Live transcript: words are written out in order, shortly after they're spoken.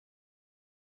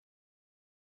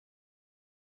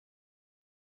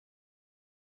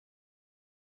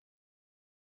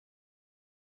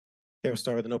Okay, we'll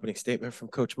start with an opening statement from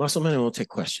Coach Musselman, and we'll take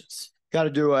questions. Got to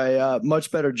do a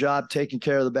much better job taking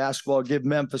care of the basketball. Give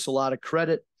Memphis a lot of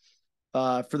credit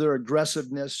for their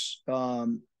aggressiveness,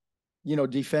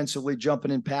 defensively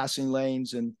jumping in passing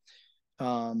lanes. And,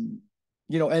 end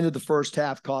of the first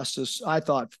half cost us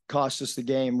the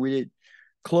game. We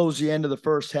closed the end of the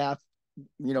first half,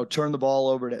 turned the ball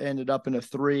over to ended up in a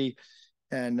 3.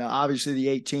 And obviously the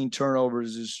 18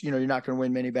 turnovers is, you're not going to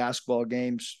win many basketball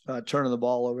games turning the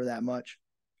ball over that much.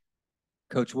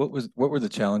 Coach, what were the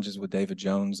challenges with David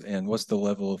Jones, and what's the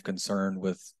level of concern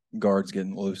with guards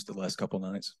getting loose the last couple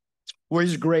nights? Well,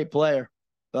 he's a great player.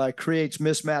 Creates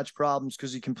mismatch problems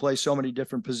because he can play so many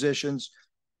different positions.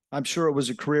 I'm sure it was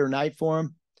a career night for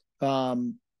him.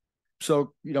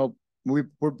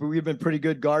 We've been pretty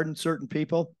good guarding certain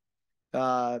people.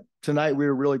 Tonight we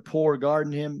were really poor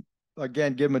guarding him.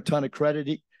 Again, give him a ton of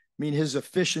credit. His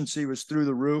efficiency was through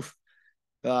the roof.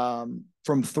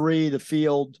 From 3, the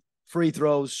field, free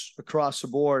throws across the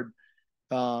board.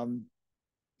 I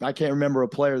can't remember a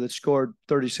player that scored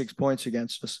 36 points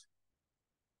against us.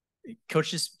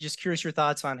 Coach, just curious your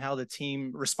thoughts on how the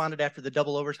team responded after the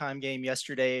double overtime game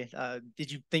yesterday.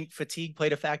 Did you think fatigue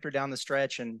played a factor down the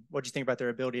stretch, and what do you think about their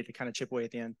ability to kind of chip away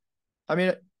at the end?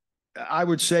 I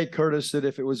would say, Curtis, that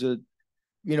if it was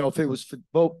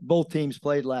both teams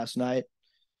played last night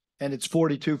and it's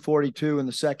 42-42 in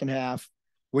the second half,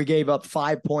 we gave up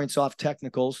 5 points off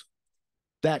technicals.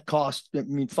 That cost,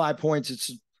 5 points. It's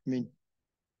a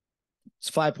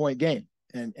 5-point game.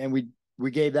 And we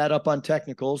gave that up on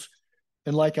technicals.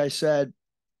 And like I said,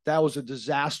 that was a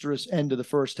disastrous end of the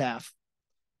first half.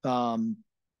 And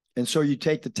so you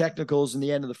take the technicals in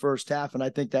the end of the first half, and I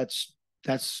think that's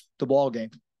the ball game.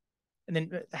 And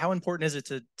then how important is it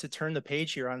to turn the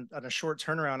page here on a short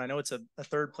turnaround? I know it's a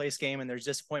third place game and there's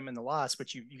disappointment in the loss,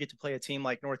 but you get to play a team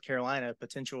like North Carolina, a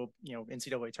potential,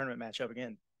 NCAA tournament matchup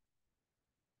again.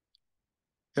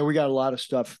 Yeah, we got a lot of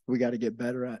stuff we got to get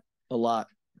better at, a lot.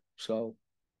 So.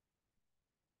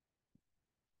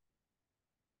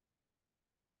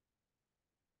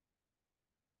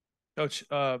 Coach,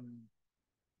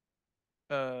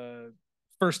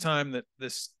 first time that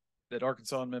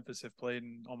Arkansas and Memphis have played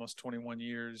in almost 21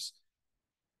 years.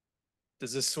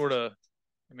 Does this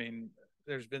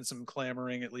there's been some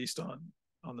clamoring, at least on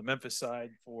the Memphis side,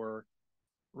 for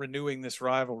renewing this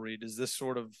rivalry. Does this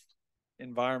sort of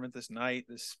environment, this night,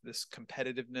 this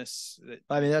competitiveness?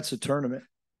 That's a tournament.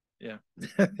 Yeah.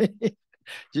 I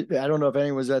don't know if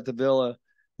anyone was at the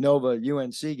Villanova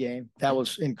UNC game. That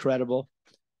was incredible.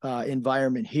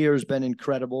 Environment here has been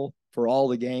incredible for all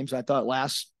the games. I thought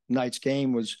last night's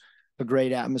game was a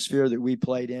great atmosphere that we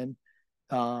played in.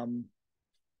 Do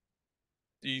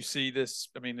you see this?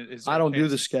 I don't do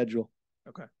the schedule.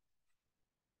 Okay.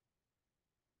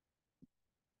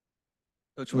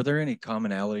 Coach, were there any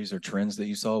commonalities or trends that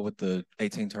you saw with the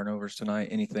 18 turnovers tonight?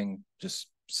 Anything just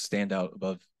stand out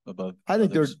above? I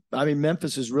think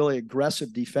Memphis is really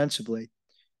aggressive defensively.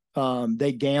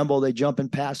 They gamble, they jump in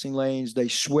passing lanes, they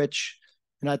switch,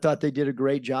 and I thought they did a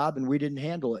great job, and we didn't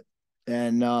handle it.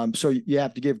 And so you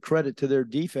have to give credit to their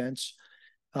defense.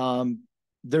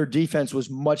 Their defense was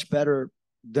much better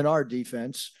than our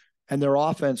defense, and their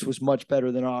offense was much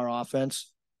better than our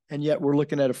offense. And yet we're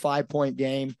looking at a 5-point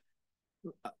game.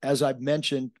 As I've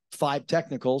mentioned, 5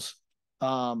 technicals.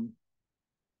 Devo,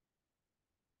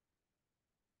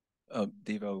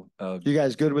 you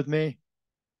guys good with me?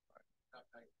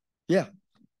 Yeah.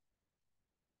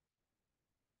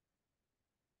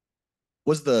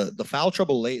 Was the foul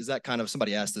trouble late? Is that kind of,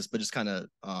 somebody asked this, but just kind of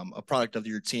a product of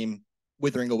your team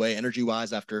withering away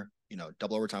energy-wise after,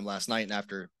 double overtime last night and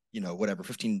after,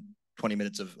 15, 20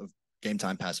 minutes of game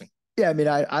time passing? Yeah,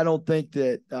 I don't think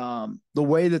that the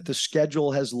way that the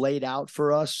schedule has laid out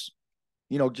for us,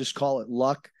 just call it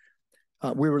luck.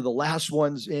 We were the last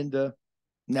ones into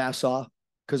Nassau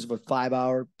because of a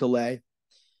 5-hour delay.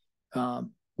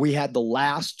 We had the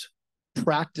last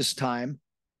practice time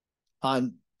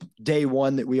on day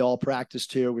 1 that we all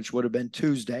practiced here, which would have been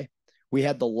Tuesday. We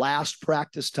had the last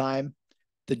practice time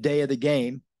the day of the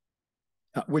game,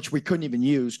 which we couldn't even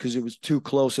use because it was too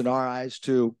close in our eyes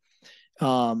to.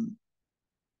 And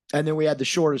then we had the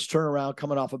shortest turnaround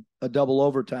coming off a double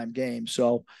overtime game.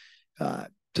 So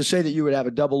to say that you would have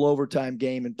a double overtime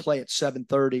game and play at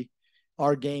 7:30,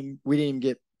 our game, we didn't even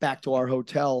get back to our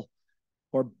hotel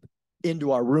or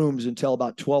into our rooms until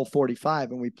about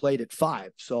 12:45, and we played at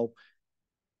 5. So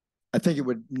I think it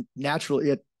would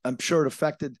naturally, I'm sure it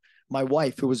affected my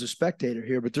wife, who was a spectator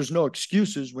here, but there's no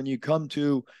excuses when you come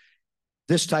to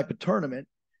this type of tournament.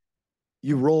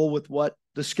 You roll with what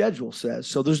the schedule says.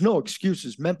 So there's no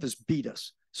excuses. Memphis beat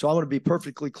us. So I want to be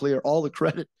perfectly clear. All the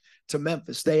credit to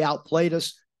Memphis. They outplayed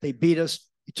us. They beat us.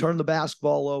 He turned the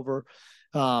basketball over.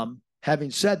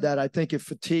 Having said that, I think if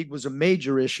fatigue was a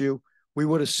major issue, we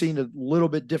would have seen a little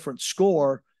bit different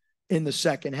score in the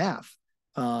second half.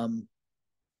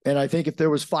 And I think if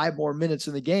there was 5 more minutes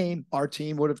in the game, our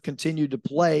team would have continued to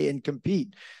play and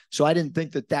compete. So I didn't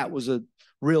think that that was a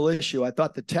real issue. I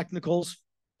thought the technicals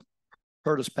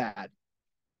hurt us bad,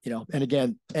 and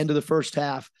again, end of the first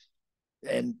half.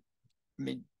 And I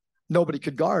mean, nobody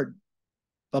could guard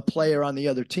a player on the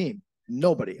other team.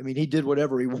 Nobody. I mean, he did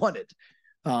whatever he wanted,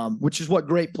 which is what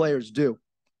great players do.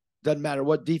 Doesn't matter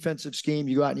what defensive scheme,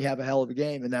 you go out and you have a hell of a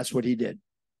game. And that's what he did.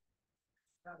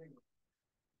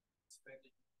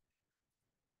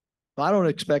 I don't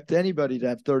expect anybody to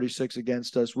have 36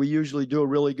 against us. We usually do a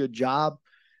really good job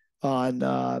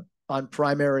on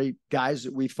primary guys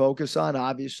that we focus on.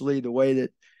 Obviously, the way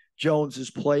that Jones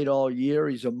has played all year,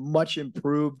 he's a much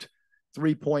improved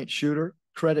 3-point shooter.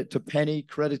 Credit to Penny,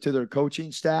 credit to their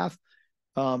coaching staff,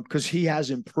 because he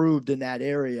has improved in that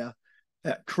area.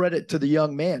 Credit to the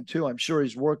young man, too. I'm sure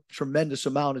he's worked a tremendous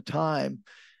amount of time.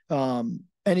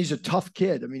 And he's a tough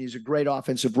kid. I mean, he's a great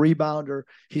offensive rebounder.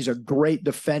 He's a great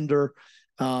defender.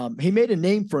 He made a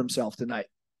name for himself tonight,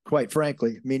 quite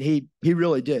frankly. I mean, he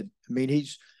really did. I mean,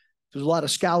 there's a lot of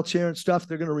scouts here and stuff.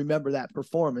 They're going to remember that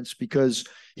performance because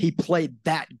he played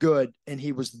that good and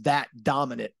he was that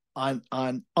dominant on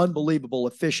unbelievable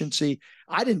efficiency.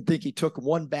 I didn't think he took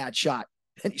one bad shot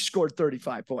and he scored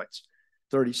 35 points,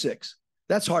 36.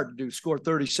 That's hard to do, score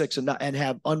 36 and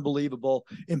have unbelievable,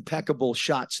 impeccable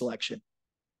shot selection.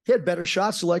 He had better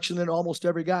shot selection than almost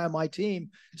every guy on my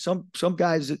team. Some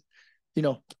guys that,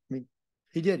 I mean,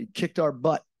 he did. He kicked our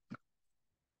butt.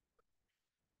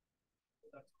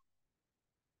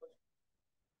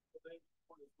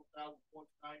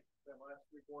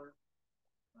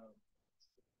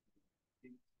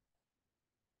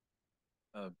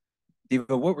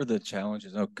 Devo, what were the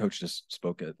challenges? I know Coach just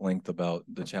spoke at length about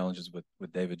the challenges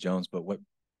with David Jones, but what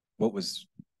was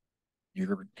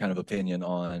your kind of opinion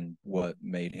on what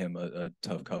made him a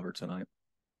tough cover tonight?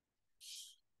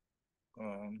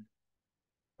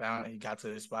 Found he got to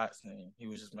his spots and he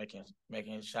was just making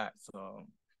his shots.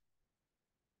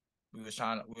 We was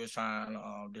trying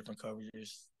different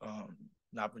coverages,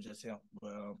 not for just him,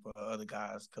 but for other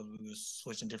guys because we was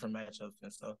switching different matchups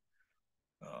and stuff.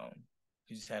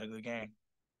 He just had a good game.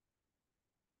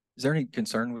 Is there any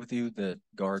concern with you that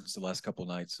guards the last couple of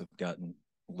nights have gotten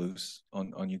loose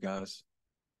on you guys?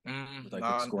 With like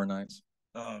big score nights?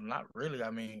 Not really.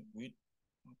 I mean,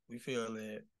 we feel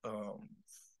that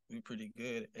we pretty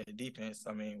good at defense.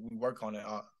 I mean, we work on it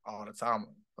all the time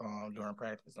during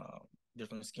practice.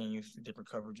 Different schemes, different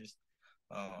coverages,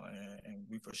 and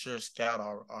we for sure scout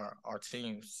our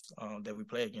teams that we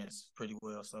play against pretty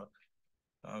well. So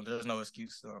there's no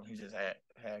excuse. He just had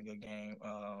a good game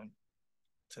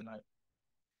tonight.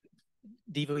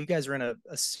 Devo, you guys were in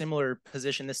a similar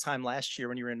position this time last year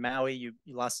when you were in Maui. You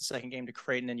lost the second game to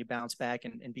Creighton and you bounced back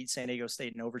and beat San Diego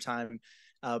State in overtime.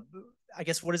 I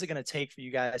guess what is it going to take for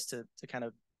you guys to kind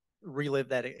of relive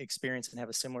that experience and have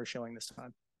a similar showing this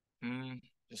time?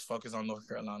 Just focus on North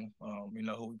Carolina. We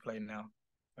know who we play now.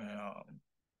 And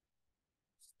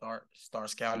start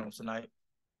scouting them tonight.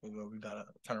 We got a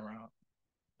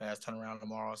fast turnaround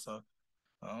tomorrow. So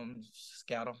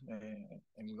scout them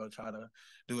and we're going to try to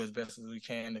do as best as we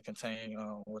can to contain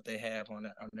what they have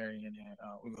on their end. And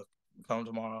we're going to come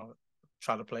tomorrow,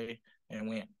 try to play and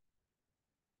win.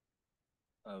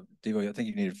 Devo, I think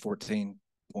you needed 14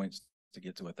 points to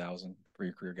get to 1,000 for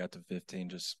your career, got to 15.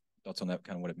 Just thoughts on that,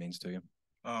 kind of what it means to you?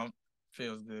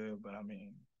 Feels good, but I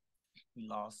mean, we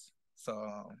lost.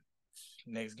 So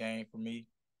next game for me.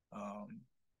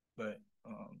 But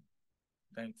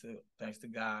thanks to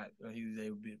God, he was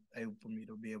able for me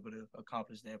to be able to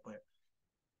accomplish that. But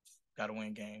got to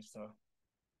win games. So.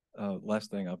 Last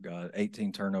thing I've got,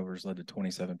 18 turnovers led to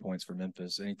 27 points for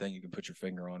Memphis. Anything you can put your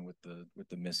finger on with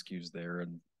the miscues there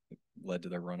and led to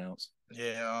their runouts?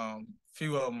 Yeah,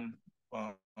 few of them.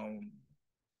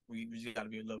 We just got to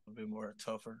be a little bit more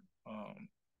tougher.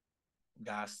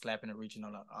 Guys slapping and reaching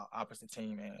on the opposite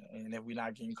team, and if we're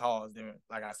not getting calls, then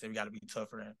like I said, we got to be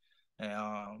tougher.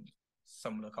 And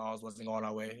some of the calls wasn't going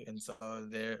our way, and so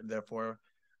therefore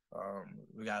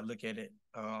we got to look at it.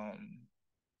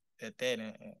 At that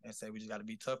and say we just got to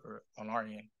be tougher on our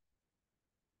end.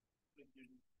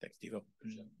 Thanks, Devo.